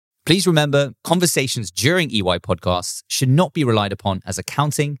Please remember, conversations during EY podcasts should not be relied upon as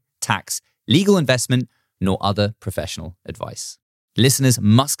accounting, tax, legal investment, nor other professional advice. Listeners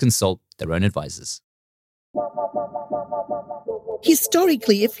must consult their own advisors.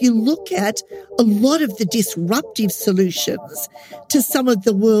 Historically, if you look at a lot of the disruptive solutions to some of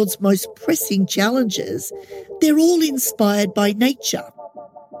the world's most pressing challenges, they're all inspired by nature.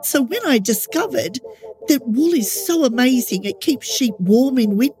 So when I discovered that wool is so amazing, it keeps sheep warm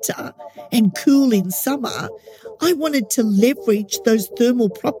in winter and cool in summer, I wanted to leverage those thermal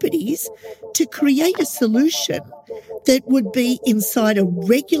properties to create a solution that would be inside a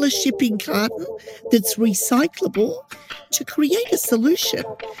regular shipping carton that's recyclable, to create a solution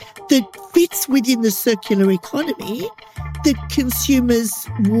that fits within the circular economy that consumers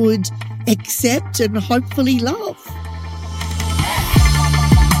would accept and hopefully love.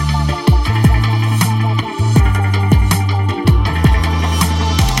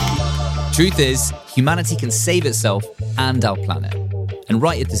 Truth is, humanity can save itself and our planet. And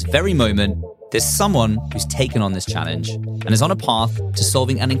right at this very moment, there's someone who's taken on this challenge and is on a path to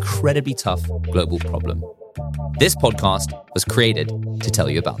solving an incredibly tough global problem. This podcast was created to tell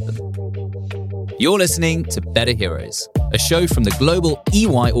you about them. You're listening to Better Heroes, a show from the global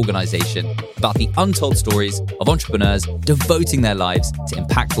EY organization about the untold stories of entrepreneurs devoting their lives to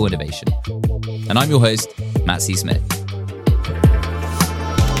impactful innovation. And I'm your host, Matt C. Smith.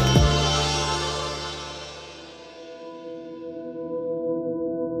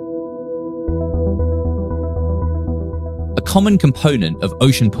 A common component of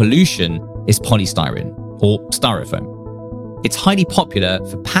ocean pollution is polystyrene, or styrofoam. It's highly popular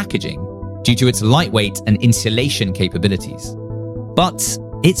for packaging due to its lightweight and insulation capabilities. But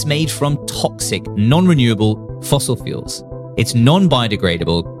it's made from toxic, non-renewable fossil fuels. It's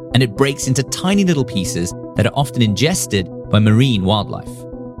non-biodegradable, and it breaks into tiny little pieces that are often ingested by marine wildlife.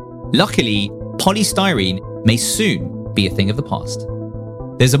 Luckily, polystyrene may soon be a thing of the past.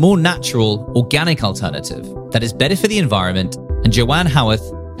 There's a more natural, organic alternative that is better for the environment, and Joanne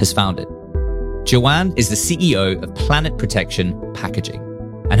Howarth has found it. Joanne is the CEO of Planet Protection Packaging,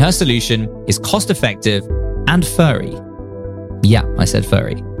 and her solution is cost-effective and furry. Yeah, I said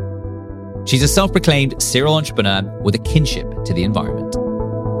furry. She's a self-proclaimed serial entrepreneur with a kinship to the environment.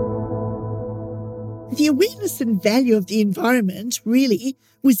 The awareness and value of the environment really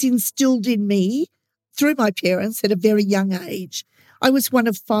was instilled in me through my parents at a very young age. I was one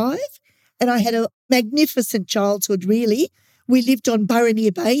of 5, and I had a magnificent childhood, really. We lived on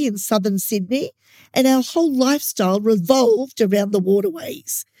Burraneer Bay in southern Sydney, and our whole lifestyle revolved around the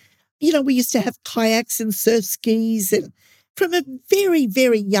waterways. You know, we used to have kayaks and surf skis, and from a very,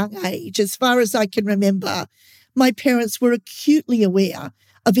 very young age, as far as I can remember, my parents were acutely aware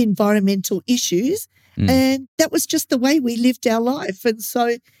of environmental issues, and that was just the way we lived our life. And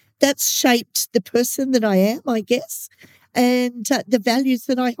so that's shaped the person that I am, I guess, and the values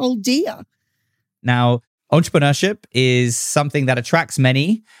that I hold dear. Now, entrepreneurship is something that attracts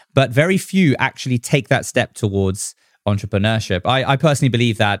many, but very few actually take that step towards entrepreneurship. I personally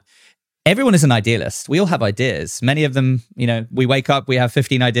believe that everyone is an idealist. We all have ideas. Many of them, we wake up, we have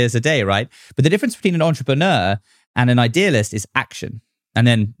 15 ideas a day, right? But the difference between an entrepreneur and an idealist is action. And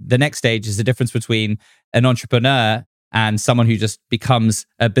then the next stage is the difference between an entrepreneur and someone who just becomes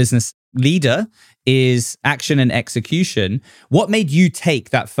a business leader is action and execution. What made you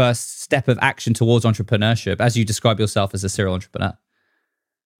take that first step of action towards entrepreneurship as you describe yourself as a serial entrepreneur?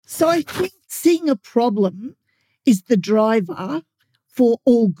 So I think seeing a problem is the driver for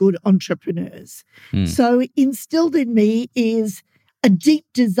all good entrepreneurs. So instilled in me is a deep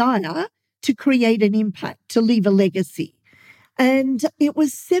desire to create an impact, to leave a legacy. And it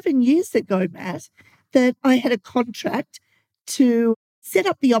was 7 years ago, Matt, that I had a contract to set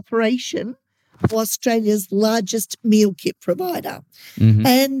up the operation of Australia's largest meal kit provider.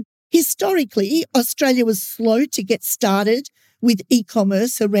 And historically, Australia was slow to get started with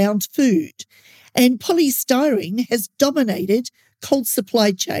e-commerce around food. And polystyrene has dominated cold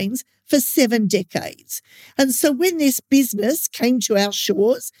supply chains for 7 decades. And so when this business came to our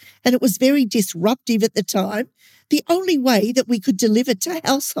shores, and it was very disruptive at the time, the only way that we could deliver to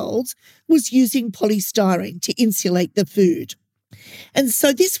households was using polystyrene to insulate the food. And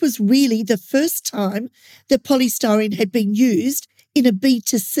so this was really the first time that polystyrene had been used in a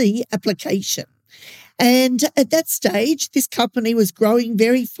B2C application. And at that stage, this company was growing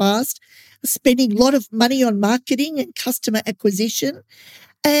very fast, spending a lot of money on marketing and customer acquisition,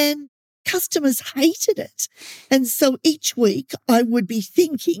 and customers hated it. And so each week I would be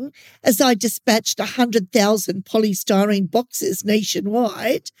thinking, as I dispatched 100,000 polystyrene boxes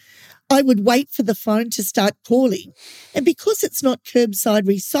nationwide, I would wait for the phone to start calling. And because it's not curbside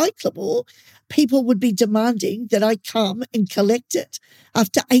recyclable, people would be demanding that I come and collect it.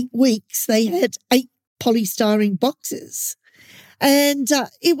 After 8 weeks, they had 8 polystyrene boxes. And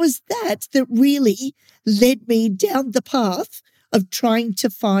it was that really led me down the path of trying to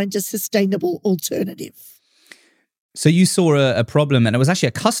find a sustainable alternative. So you saw a problem, and it was actually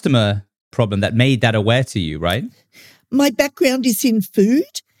a customer problem that made that aware to you, right? My background is in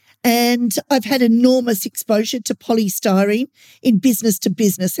food, and I've had enormous exposure to polystyrene in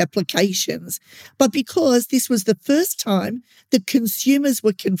business-to-business applications. But because this was the first time that consumers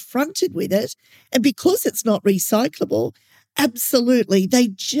were confronted with it, and because it's not recyclable, absolutely, they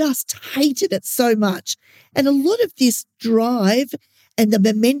just hated it so much. And a lot of this drive and the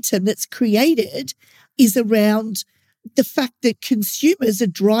momentum that's created is around the fact that consumers are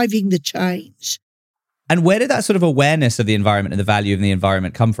driving the change. And where did that sort of awareness of the environment and the value of the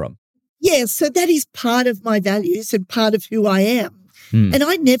environment come from? Yeah, so that is part of my values and part of who I am. And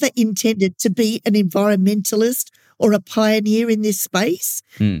I never intended to be an environmentalist or a pioneer in this space.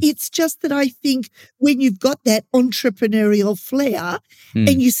 It's just that I think when you've got that entrepreneurial flair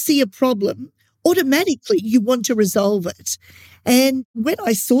and you see a problem, automatically you want to resolve it. And when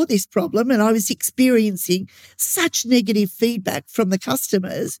I saw this problem and I was experiencing such negative feedback from the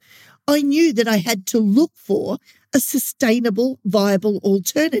customers, I knew that I had to look for a sustainable, viable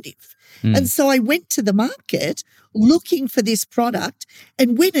alternative. And so I went to the market looking for this product,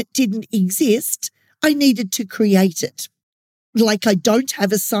 and when it didn't exist, I needed to create it. Like, I don't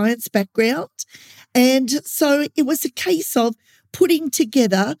have a science background. And so it was a case of putting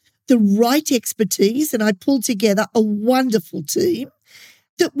together the right expertise, and I pulled together a wonderful team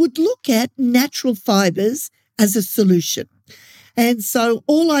that would look at natural fibers as a solution. And so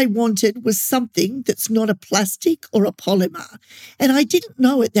all I wanted was something that's not a plastic or a polymer. And I didn't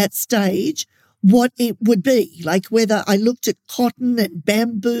know at that stage what it would be, like whether I looked at cotton and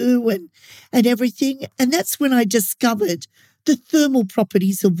bamboo and everything. And that's when I discovered the thermal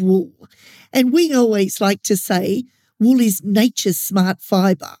properties of wool. And we always like to say wool is nature's smart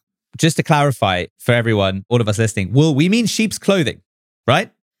fiber. Just to clarify for everyone, all of us listening, wool, we mean sheep's clothing, right?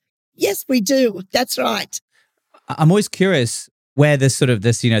 Yes, we do. That's right. I'm always curious where this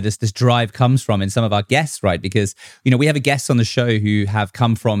drive comes from in some of our guests, right? Because, we have a guest on the show who have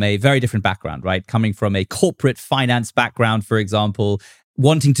come from a very different background, right? Coming from a corporate finance background, for example,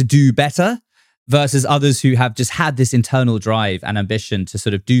 wanting to do better versus others who have just had this internal drive and ambition to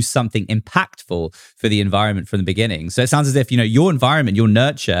sort of do something impactful for the environment from the beginning. So it sounds as if, your environment, your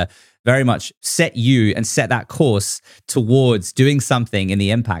nurture very much set you and set that course towards doing something in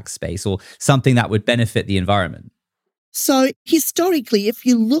the impact space or something that would benefit the environment. So historically, if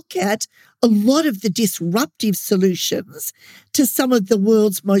you look at a lot of the disruptive solutions to some of the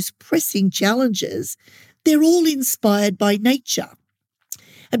world's most pressing challenges, they're all inspired by nature.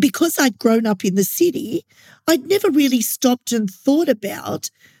 And because I'd grown up in the city, I'd never really stopped and thought about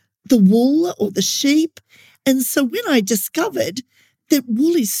the wool or the sheep. And so when I discovered that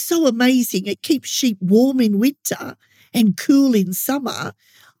wool is so amazing, it keeps sheep warm in winter and cool in summer,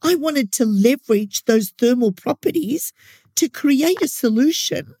 I wanted to leverage those thermal properties to create a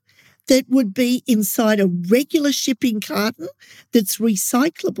solution that would be inside a regular shipping carton that's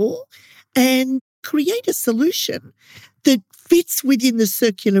recyclable and create a solution that fits within the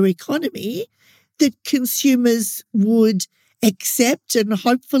circular economy that consumers would accept and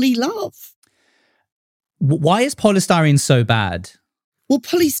hopefully love. Why is polystyrene so bad? Well,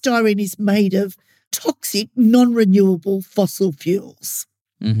 polystyrene is made of toxic, non-renewable fossil fuels.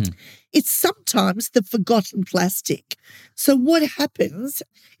 It's sometimes the forgotten plastic. So what happens,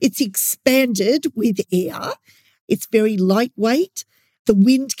 it's expanded with air. It's very lightweight. The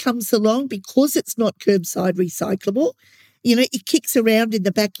wind comes along because it's not curbside recyclable. It kicks around in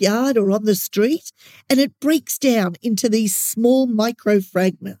the backyard or on the street, and it breaks down into these small micro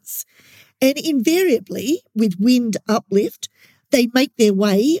fragments. And invariably, with wind uplift, they make their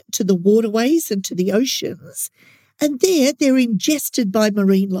way to the waterways and to the oceans. And there, they're ingested by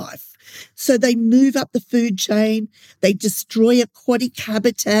marine life. So they move up the food chain, they destroy aquatic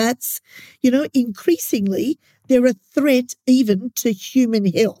habitats. Increasingly, they're a threat even to human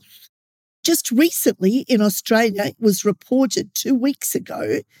health. Just recently in Australia, it was reported 2 weeks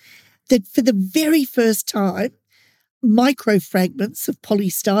ago that for the very first time, microfragments of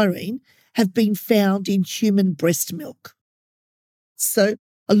polystyrene have been found in human breast milk. So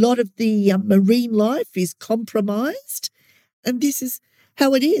a lot of the marine life is compromised, and this is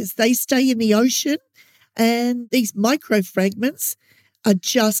how it is. They stay in the ocean, and these microfragments are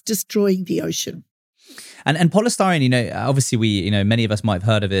just destroying the ocean. And polystyrene, obviously many of us might have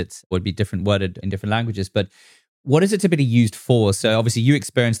heard of it, or it'd be different worded in different languages, but what is it typically used for? So obviously you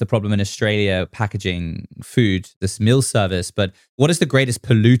experienced the problem in Australia packaging food, this meal service, but what is the greatest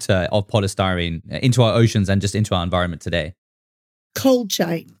polluter of polystyrene into our oceans and just into our environment today? Cold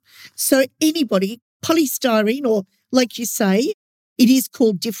chain. So polystyrene, or like you say, it is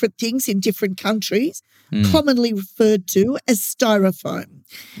called different things in different countries, commonly referred to as styrofoam.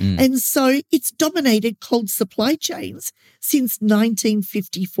 And so it's dominated cold supply chains since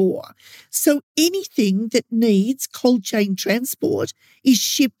 1954. So anything that needs cold chain transport is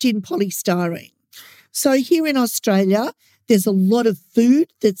shipped in polystyrene. So here in Australia, there's a lot of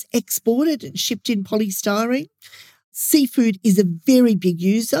food that's exported and shipped in polystyrene. Seafood is a very big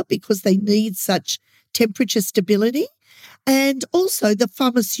user because they need such temperature stability. And also the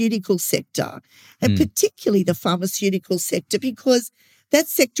pharmaceutical sector, and particularly the pharmaceutical sector, because that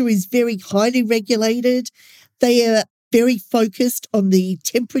sector is very highly regulated. They are very focused on the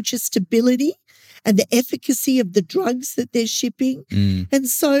temperature stability and the efficacy of the drugs that they're shipping. And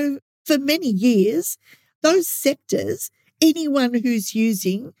so for many years, those sectors, anyone who's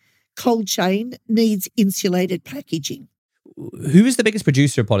using cold chain needs insulated packaging. Who is the biggest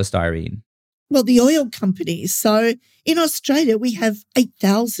producer of polystyrene? Well, the oil companies. So in Australia, we have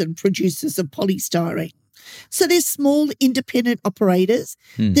 8,000 producers of polystyrene. So they're small independent operators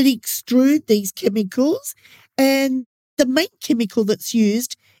that extrude these chemicals, and the main chemical that's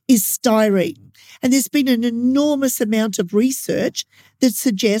used is styrene. And there's been an enormous amount of research that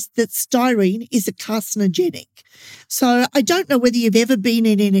suggests that styrene is a carcinogenic. So I don't know whether you've ever been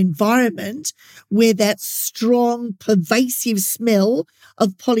in an environment where that strong, pervasive smell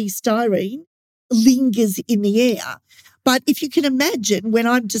of polystyrene lingers in the air. But if you can imagine, when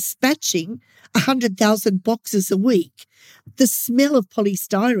I'm dispatching 100,000 boxes a week, the smell of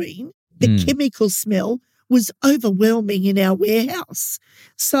polystyrene, the chemical smell, was overwhelming in our warehouse.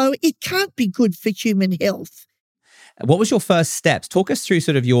 So it can't be good for human health. What was your first steps? Talk us through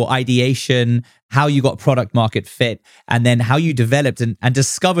sort of your ideation, how you got product market fit, and then how you developed and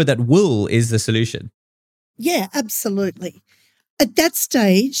discovered that wool is the solution. Yeah, absolutely. At that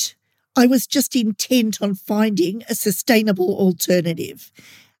stage, I was just intent on finding a sustainable alternative.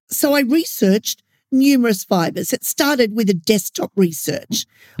 So I researched numerous fibres. It started with a desktop research,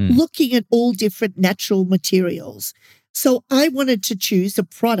 looking at all different natural materials. So I wanted to choose a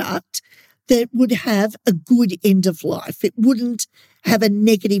product that would have a good end of life. It wouldn't have a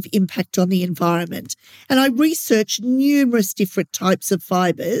negative impact on the environment. And I researched numerous different types of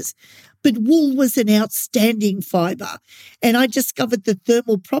fibres, but wool was an outstanding fibre. And I discovered the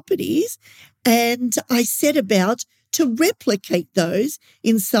thermal properties, and I set about to replicate those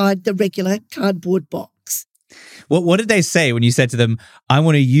inside the regular cardboard box. What did they say when you said to them, I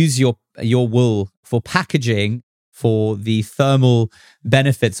want to use your wool for packaging, for the thermal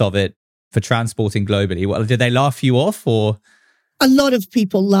benefits of it, for transporting globally? Well, did they laugh you off, or? A lot of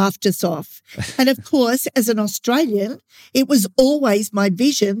people laughed us off. And of course, as an Australian, it was always my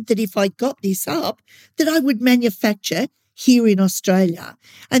vision that if I got this up, that I would manufacture here in Australia.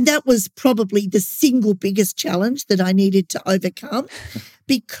 And that was probably the single biggest challenge that I needed to overcome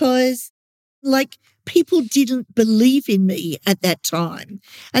because, people didn't believe in me at that time.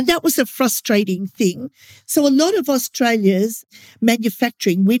 And that was a frustrating thing. So a lot of Australia's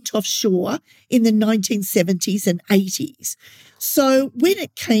manufacturing went offshore in the 1970s and 80s. So when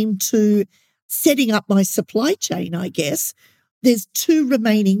it came to setting up my supply chain, I guess, there's 2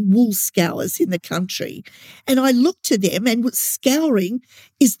 remaining wool scours in the country. And I looked to them, and scouring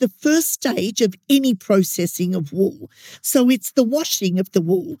is the first stage of any processing of wool. So it's the washing of the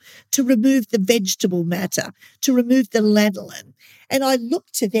wool to remove the vegetable matter, to remove the lanolin. And I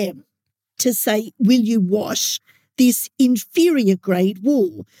looked to them to say, will you wash this inferior grade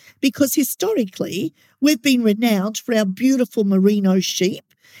wool? Because historically, we've been renowned for our beautiful merino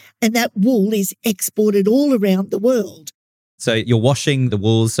sheep, and that wool is exported all around the world. So you're washing the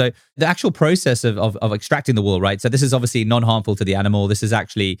wool. So the actual process of extracting the wool, right? So this is obviously non-harmful to the animal. This is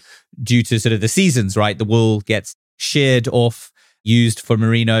actually due to sort of the seasons, right? The wool gets sheared off, used for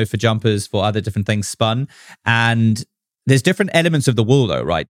merino, for jumpers, for other different things, spun. And there's different elements of the wool though,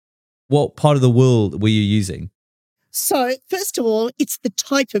 right? What part of the wool were you using? So first of all, it's the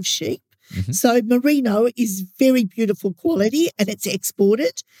type of sheep. So merino is very beautiful quality and it's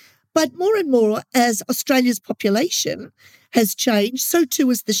exported. But more and more, as Australia's population has changed, so too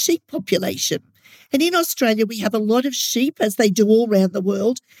has the sheep population. And in Australia, we have a lot of sheep, as they do all around the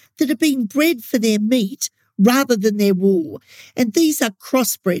world, that are being bred for their meat rather than their wool. And these are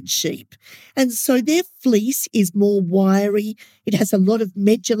crossbred sheep. And so their fleece is more wiry. It has a lot of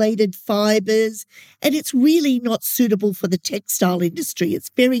methylated fibres, and it's really not suitable for the textile industry. It's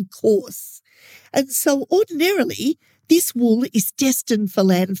very coarse. And so ordinarily, this wool is destined for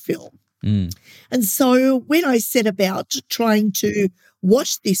landfill. And so when I set about trying to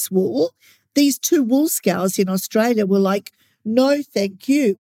wash this wool, these two wool scours in Australia were like, no, thank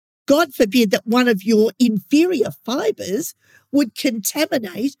you. God forbid that one of your inferior fibres would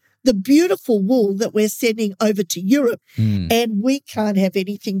contaminate the beautiful wool that we're sending over to Europe, and we can't have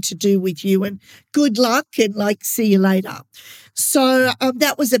anything to do with you, and good luck, and see you later. So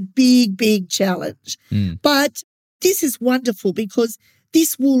that was a big, big challenge. But this is wonderful because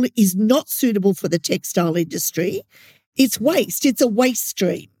this wool is not suitable for the textile industry. It's waste. It's a waste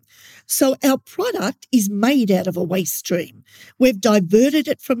stream. So our product is made out of a waste stream. We've diverted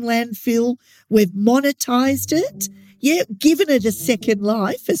it from landfill. We've monetized it. Given it a second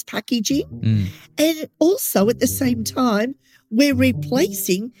life as packaging. And also at the same time, we're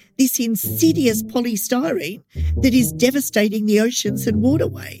replacing this insidious polystyrene that is devastating the oceans and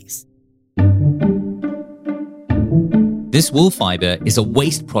waterways. This wool fibre is a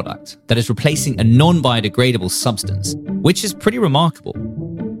waste product that is replacing a non-biodegradable substance, which is pretty remarkable.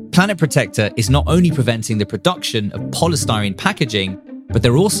 Planet Protector is not only preventing the production of polystyrene packaging, but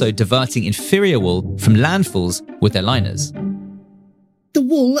they're also diverting inferior wool from landfills with their liners. The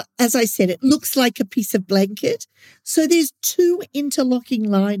wool, as I said, it looks like a piece of blanket. So there's two interlocking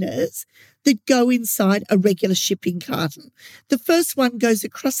liners that go inside a regular shipping carton. The first one goes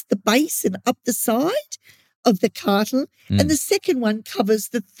across the base and up the side of the carton, and the second one covers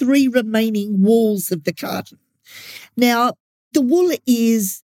the three remaining walls of the carton. Now, the wool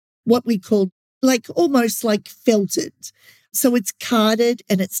is what we call almost like felted. So it's carded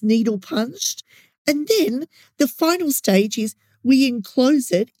and it's needle punched. And then the final stage is we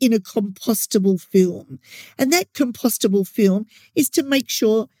enclose it in a compostable film. And that compostable film is to make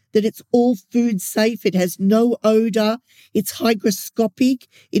sure that it's all food safe. It has no odour. It's hygroscopic.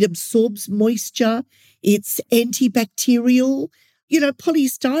 It absorbs moisture. It's antibacterial.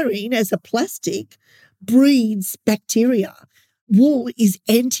 Polystyrene as a plastic breeds bacteria. Wool is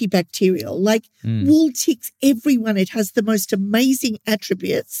antibacterial. Wool ticks everyone. It has the most amazing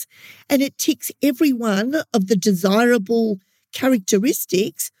attributes, and it ticks every one of the desirable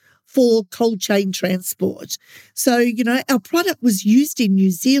characteristics for cold chain transport. So, our product was used in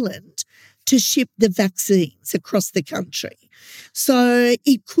New Zealand to ship the vaccines across the country. So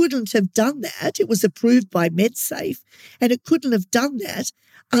it couldn't have done that. It was approved by MedSafe, and it couldn't have done that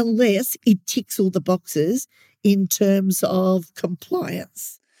unless it ticks all the boxes in terms of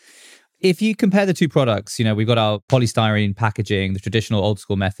compliance. If you compare the two products, we've got our polystyrene packaging, the traditional old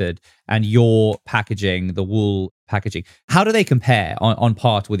school method, and your packaging, the wool packaging. How do they compare on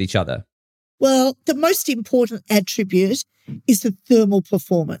par with each other? Well, the most important attribute is the thermal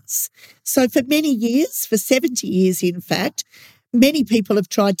performance. So for many years, for 70 years in fact, many people have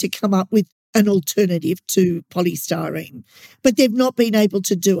tried to come up with an alternative to polystyrene, but they've not been able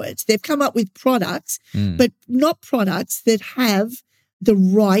to do it. They've come up with products, but not products that have the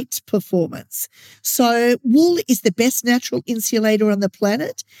right performance. So wool is the best natural insulator on the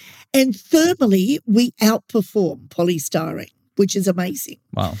planet, and thermally we outperform polystyrene, which is amazing.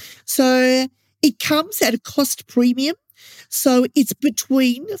 Wow. So it comes at a cost premium. So it's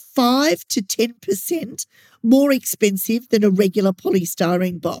between 5 to 10% more expensive than a regular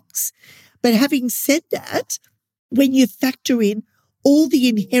polystyrene box. But having said that, when you factor in all the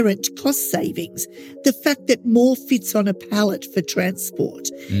inherent cost savings, the fact that more fits on a pallet for transport,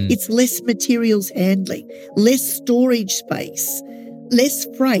 it's less materials handling, less storage space, less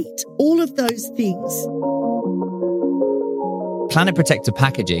freight, all of those things. Planet Protector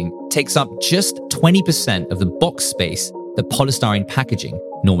packaging takes up just 20% of the box space that polystyrene packaging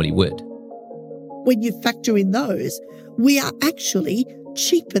normally would. When you factor in those, we are actually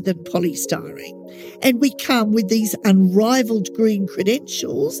cheaper than polystyrene. And we come with these unrivaled green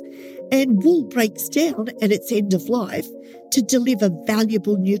credentials, and wool breaks down at its end of life to deliver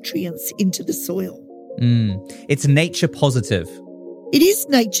valuable nutrients into the soil. It's nature positive. It is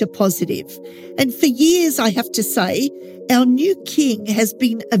nature positive. And for years, I have to say, our new king has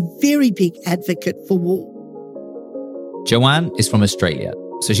been a very big advocate for wool. Joanne is from Australia,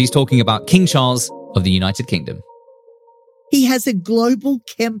 so she's talking about King Charles of the United Kingdom. He has a global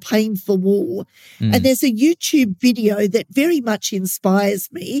campaign for wool. And there's a YouTube video that very much inspires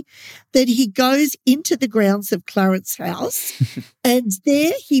me, that he goes into the grounds of Clarence House and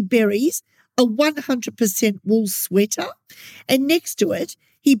there he buries a 100% wool sweater, and next to it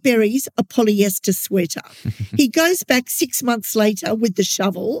he buries a polyester sweater. He goes back 6 months later with the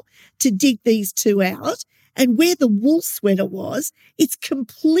shovel to dig these two out. And where the wool sweater was, it's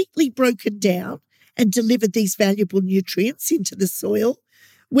completely broken down and delivered these valuable nutrients into the soil.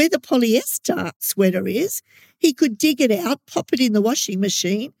 Where the polyester sweater is, he could dig it out, pop it in the washing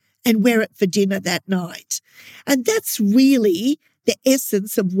machine and wear it for dinner that night. And that's really the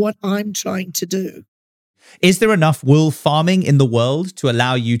essence of what I'm trying to do. Is there enough wool farming in the world to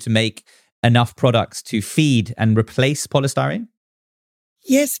allow you to make enough products to feed and replace polystyrene?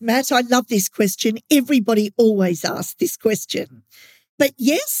 Yes, Matt, I love this question. Everybody always asks this question. But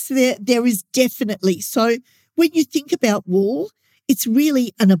yes, there is definitely. So when you think about wool, it's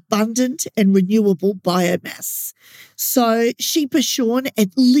really an abundant and renewable biomass. So sheep are shorn at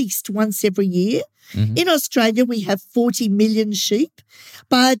least once every year. Mm-hmm. In Australia, we have 40 million sheep,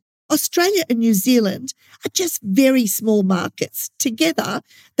 but Australia and New Zealand are just very small markets. Together,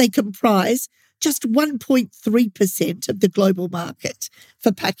 they comprise just 1.3% of the global market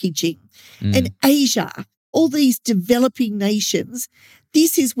for packaging. And Asia, all these developing nations,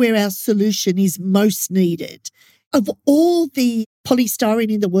 this is where our solution is most needed. Of all the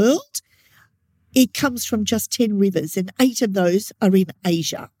polystyrene in the world, it comes from just 10 rivers, and 8 of those are in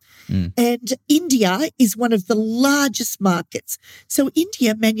Asia. And India is one of the largest markets. So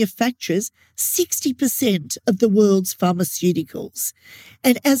India manufactures 60% of the world's pharmaceuticals.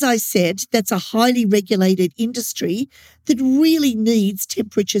 And as I said, that's a highly regulated industry that really needs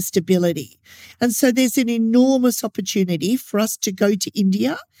temperature stability. And so there's an enormous opportunity for us to go to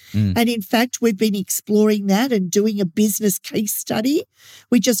India. And in fact, we've been exploring that and doing a business case study.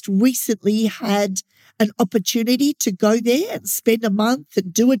 We just recently had an opportunity to go there and spend a month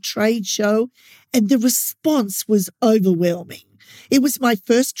and do a trade show, and the response was overwhelming. It was my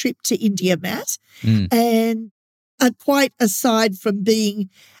first trip to India, Matt, and quite aside from being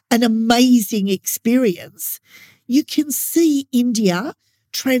an amazing experience, you can see India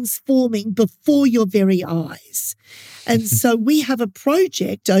transforming before your very eyes. And so we have a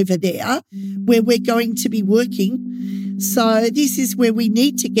project over there where we're going to be working. So this is where we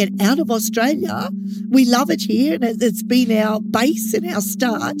need to get out of Australia. We love it here and it's been our base and our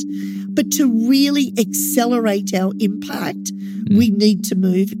start. But to really accelerate our impact, we need to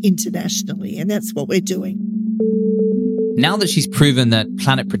move internationally. And that's what we're doing. Now that she's proven that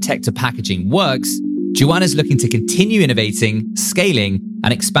Planet Protector packaging works, Joanna's looking to continue innovating, scaling,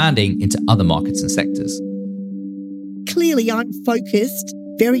 and expanding into other markets and sectors. Clearly, I'm focused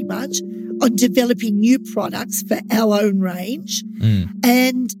very much on developing new products for our own range.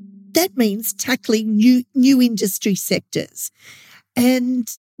 And that means tackling new industry sectors. And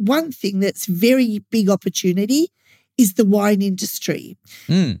one thing that's very big opportunity is the wine industry.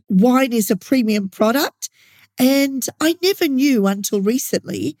 Wine is a premium product. And I never knew until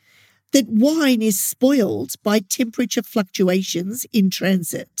recently that wine is spoiled by temperature fluctuations in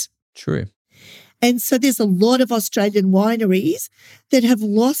transit. True. And so there's a lot of Australian wineries that have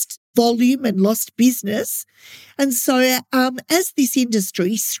lost volume and lost business. And so as this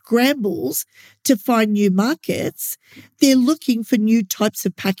industry scrambles to find new markets, they're looking for new types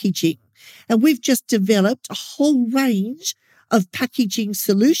of packaging. And we've just developed a whole range of packaging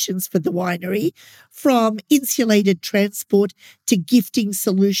solutions for the winery, from insulated transport to gifting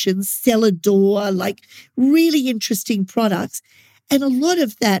solutions, cellar door, like really interesting products. And a lot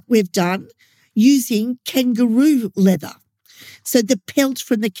of that we've done using kangaroo leather. So the pelt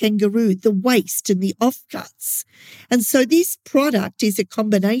from the kangaroo, the waste and the offcuts. And so this product is a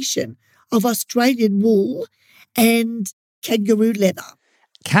combination of Australian wool and kangaroo leather.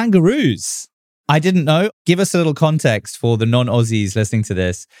 Kangaroos. I didn't know. Give us a little context for the non-Aussies listening to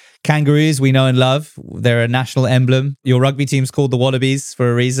this. Kangaroos, we know and love. They're a national emblem. Your rugby team's called the Wallabies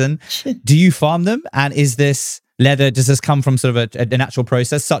for a reason. Do you farm them? And is this leather, does this come from sort of a natural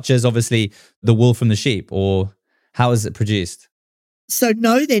process, such as obviously the wool from the sheep, or how is it produced? So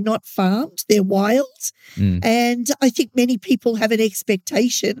no, they're not farmed, they're wild. And I think many people have an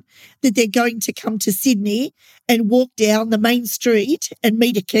expectation that they're going to come to Sydney and walk down the main street and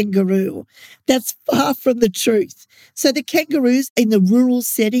meet a kangaroo. That's far from the truth. So the kangaroos in the rural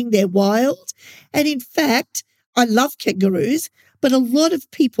setting, they're wild. And in fact, I love kangaroos, but a lot of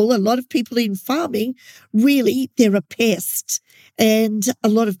people in farming, really, they're a pest. And a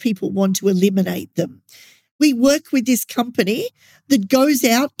lot of people want to eliminate them. We work with this company that goes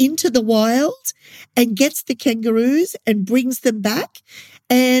out into the wild and gets the kangaroos and brings them back.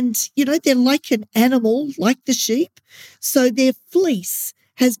 And, you know, they're like an animal, like the sheep. So their fleece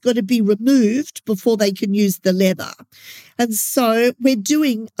has got to be removed before they can use the leather. And so we're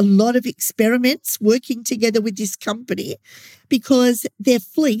doing a lot of experiments working together with this company because their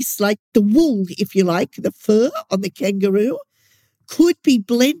fleece, like the wool, if you like, the fur on the kangaroo, could be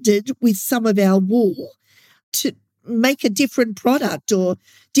blended with some of our wool to make a different product or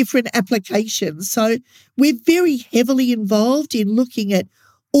different applications. So we're very heavily involved in looking at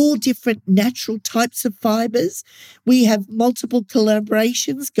all different natural types of fibres. We have multiple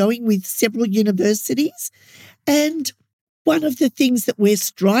collaborations going with several universities. And one of the things that we're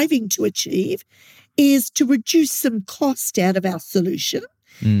striving to achieve is to reduce some cost out of our solution.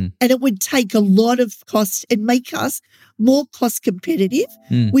 And it would take a lot of cost and make us more cost competitive,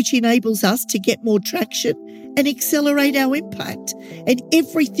 which enables us to get more traction and accelerate our impact. And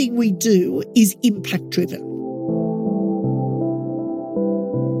everything we do is impact driven.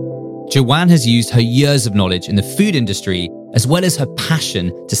 Joanne has used her years of knowledge in the food industry, as well as her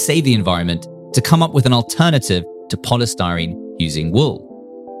passion to save the environment, to come up with an alternative to polystyrene using wool.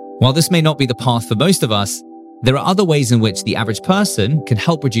 While this may not be the path for most of us, there are other ways in which the average person can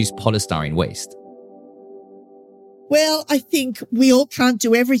help reduce polystyrene waste. Well, I think we all can't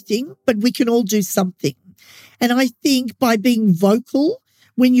do everything, but we can all do something. And I think by being vocal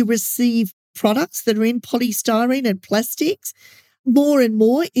when you receive products that are in polystyrene and plastics, more and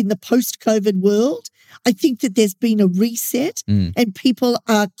more in the post-COVID world, I think that there's been a reset and people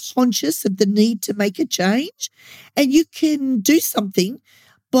are conscious of the need to make a change. And you can do something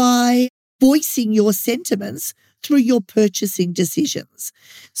by voicing your sentiments through your purchasing decisions.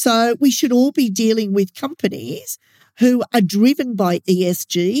 So we should all be dealing with companies who are driven by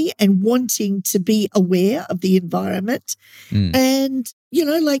ESG and wanting to be aware of the environment. And,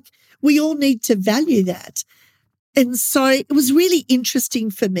 we all need to value that. And so it was really interesting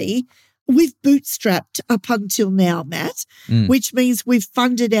for me. We've bootstrapped up until now, Matt, which means we've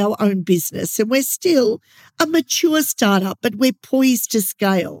funded our own business and we're still a mature startup, but we're poised to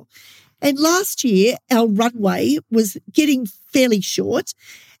scale. And last year, our runway was getting fairly short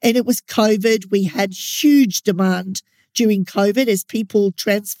and it was COVID. We had huge demand during COVID as people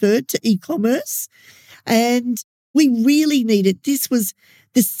transferred to e-commerce. And we really needed, this was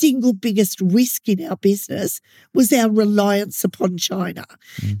the single biggest risk in our business, was our reliance upon China.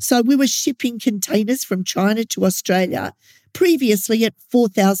 So we were shipping containers from China to Australia previously at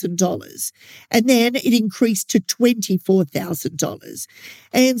 $4,000. And then it increased to $24,000.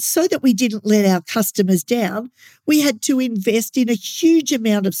 And so that we didn't let our customers down, we had to invest in a huge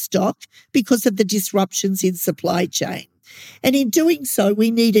amount of stock because of the disruptions in supply chain. And in doing so, we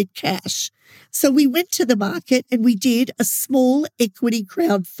needed cash. So we went to the market and we did a small equity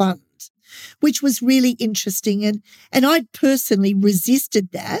crowd fund, which was really interesting. And I personally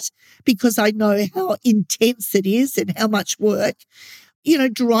resisted that because I know how intense it is and how much work,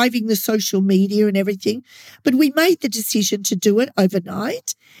 driving the social media and everything. But we made the decision to do it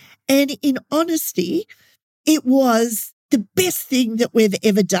overnight. And in honesty, it was the best thing that we've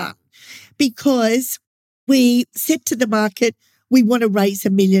ever done because we said to the market, we want to raise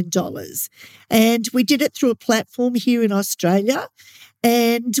 $1 million. And we did it through a platform here in Australia.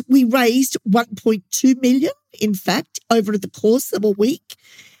 And we raised 1.2 million, in fact, over the course of a week.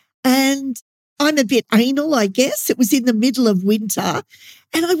 And I'm a bit anal, I guess. It was in the middle of winter.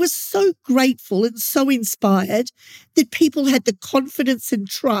 And I was so grateful and so inspired that people had the confidence and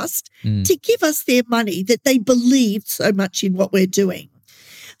trust to give us their money, that they believed so much in what we're doing.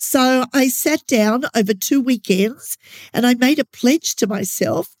 So I sat down over 2 weekends and I made a pledge to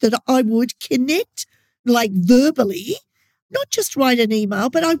myself that I would connect verbally, not just write an email,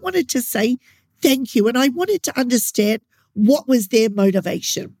 but I wanted to say thank you. And I wanted to understand what was their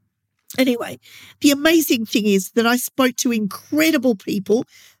motivation. Anyway, the amazing thing is that I spoke to incredible people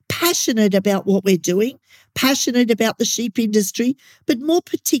passionate about what we're doing, passionate about the sheep industry, but more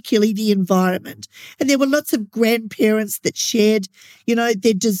particularly the environment. And there were lots of grandparents that shared,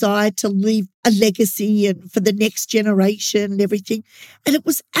 their desire to leave a legacy and for the next generation and everything. And it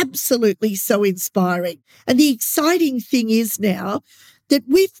was absolutely so inspiring. And the exciting thing is now that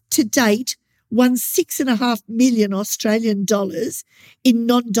we've to date won 6.5 million Australian dollars in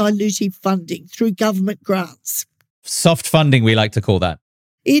non-dilutive funding through government grants. Soft funding, we like to call that.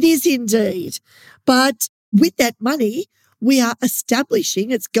 It is indeed. But with that money, we are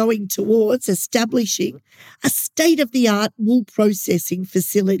going towards establishing a state-of-the-art wool processing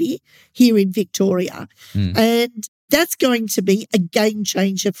facility here in Victoria. And That's going to be a game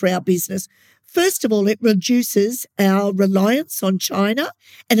changer for our business. First of all, it reduces our reliance on China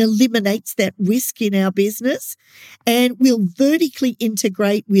and eliminates that risk in our business. And we'll vertically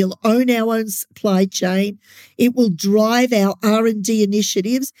integrate. We'll own our own supply chain. It will drive our R&D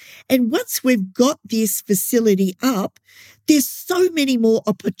initiatives. And once we've got this facility up, there's so many more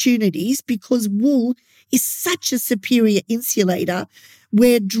opportunities because wool is such a superior insulator.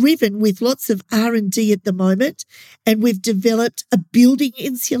 We're driven with lots of R&D at the moment, and we've developed a building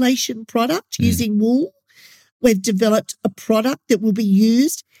insulation product using wool. We've developed a product that will be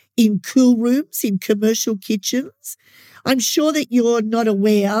used in cool rooms, in commercial kitchens. I'm sure that you're not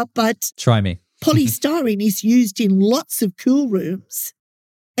aware, but try me. Polystyrene is used in lots of cool rooms.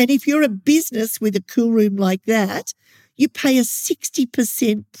 And if you're a business with a cool room like that, you pay a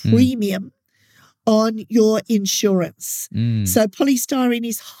 60% premium on your insurance. So polystyrene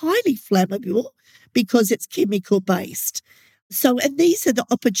is highly flammable because it's chemical based. So, and these are the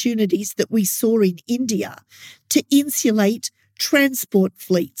opportunities that we saw in India to insulate transport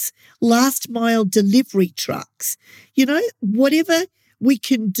fleets, last mile delivery trucks, whatever we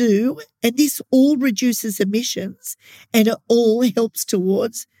can do. And this all reduces emissions and it all helps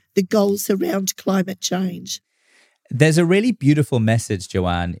towards the goals around climate change. There's a really beautiful message,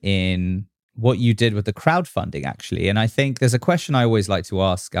 Joanne, in what you did with the crowdfunding, actually. And I think there's a question I always like to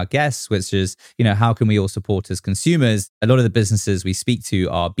ask our guests, which is, how can we all support as consumers? A lot of the businesses we speak to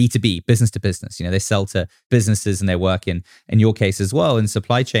are B2B, business to business. They sell to businesses and they work in your case as well, in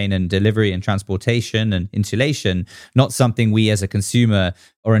supply chain and delivery and transportation and insulation, not something we as a consumer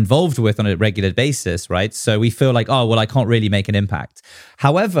are involved with on a regular basis, right? So we feel like, oh, well, I can't really make an impact.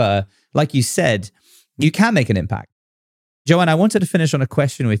 However, like you said, you can make an impact. Joanne, I wanted to finish on a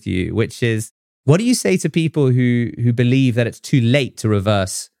question with you, which is, what do you say to people who believe that it's too late to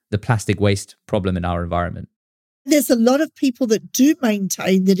reverse the plastic waste problem in our environment? There's a lot of people that do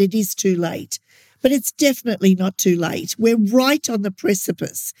maintain that it is too late, but it's definitely not too late. We're right on the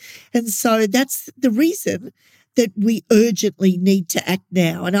precipice. And so that's the reason that we urgently need to act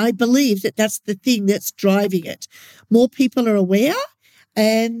now. And I believe that that's the thing that's driving it. More people are aware,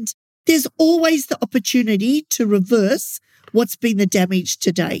 and there's always the opportunity to reverse what's been the damage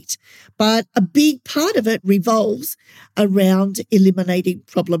to date. But a big part of it revolves around eliminating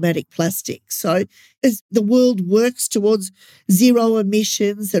problematic plastic. So as the world works towards zero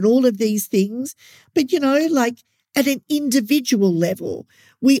emissions and all of these things, but, at an individual level,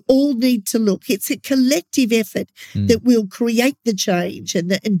 we all need to look. It's a collective effort that will create the change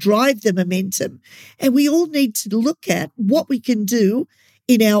and drive the momentum. And we all need to look at what we can do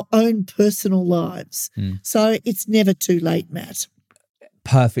in our own personal lives. So it's never too late, Matt.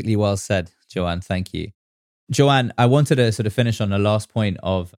 Perfectly well said, Joanne. Thank you. Joanne, I wanted to sort of finish on the last point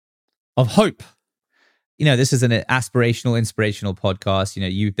of hope. This is an aspirational, inspirational podcast.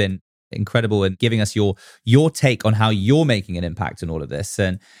 You've been incredible in giving us your take on how you're making an impact in all of this.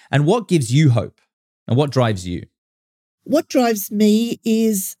 And what gives you hope and what drives you? What drives me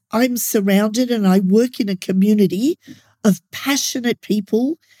is I'm surrounded and I work in a community of passionate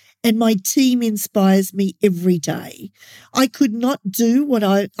people, and my team inspires me every day. I could not do what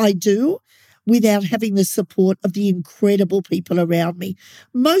I do without having the support of the incredible people around me,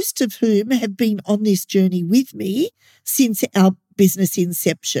 most of whom have been on this journey with me since our business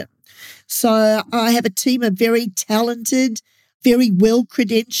inception. So I have a team of very talented, very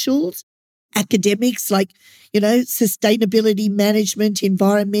well-credentialed academics like, sustainability management,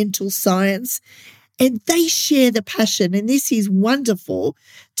 environmental science, and they share the passion. And this is wonderful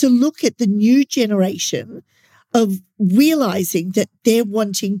to look at the new generation of realizing that they're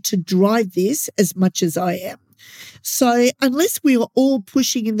wanting to drive this as much as I am. So unless we are all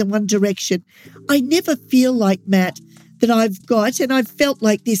pushing in the one direction, I never feel like, Matt, that I've got, and I've felt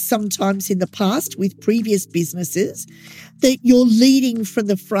like this sometimes in the past with previous businesses, that you're leading from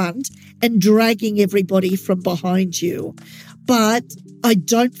the front and dragging everybody from behind you. But I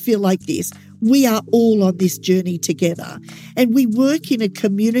don't feel like this. We are all on this journey together, and we work in a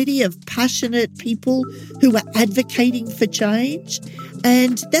community of passionate people who are advocating for change.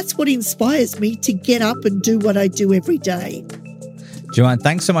 And that's what inspires me to get up and do what I do every day. Joanne,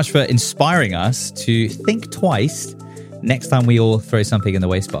 thanks so much for inspiring us to think twice next time we all throw something in the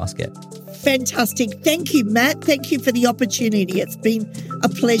wastebasket. Fantastic. Thank you, Matt. Thank you for the opportunity. It's been a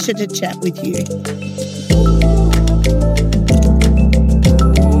pleasure to chat with you.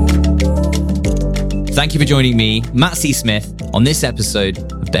 Thank you for joining me, Matt C. Smith, on this episode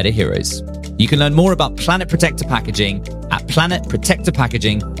of Better Heroes. You can learn more about Planet Protector Packaging at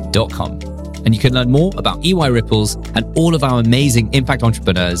planetprotectorpackaging.com. And you can learn more about EY Ripples and all of our amazing impact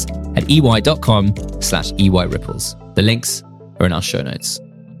entrepreneurs at ey.com/EY Ripples. The links are in our show notes.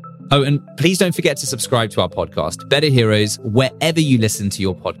 Oh, and please don't forget to subscribe to our podcast, Better Heroes, wherever you listen to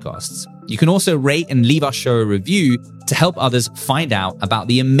your podcasts. You can also rate and leave our show a review to help others find out about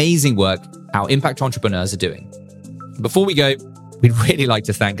the amazing work our impact entrepreneurs are doing. Before we go, we'd really like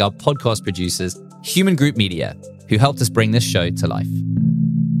to thank our podcast producers, Human Group Media, who helped us bring this show to life.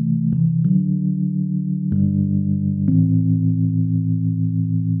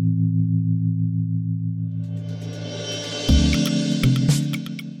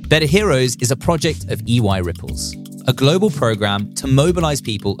 Better Heroes is a project of EY Ripples, a global program to mobilize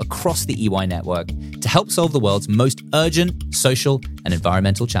people across the EY network to help solve the world's most urgent social and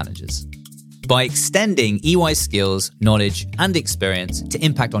environmental challenges. By extending EY's skills, knowledge, and experience to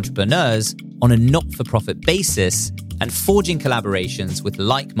impact entrepreneurs on a not-for-profit basis and forging collaborations with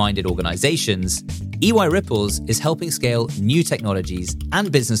like-minded organizations, EY Ripples is helping scale new technologies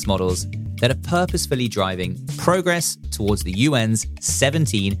and business models that are purposefully driving progress towards the UN's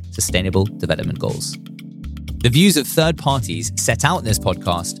 17 Sustainable Development Goals. The views of third parties set out in this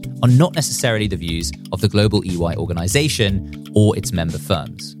podcast are not necessarily the views of the global EY organization or its member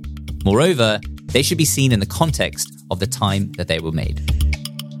firms. Moreover, they should be seen in the context of the time that they were made.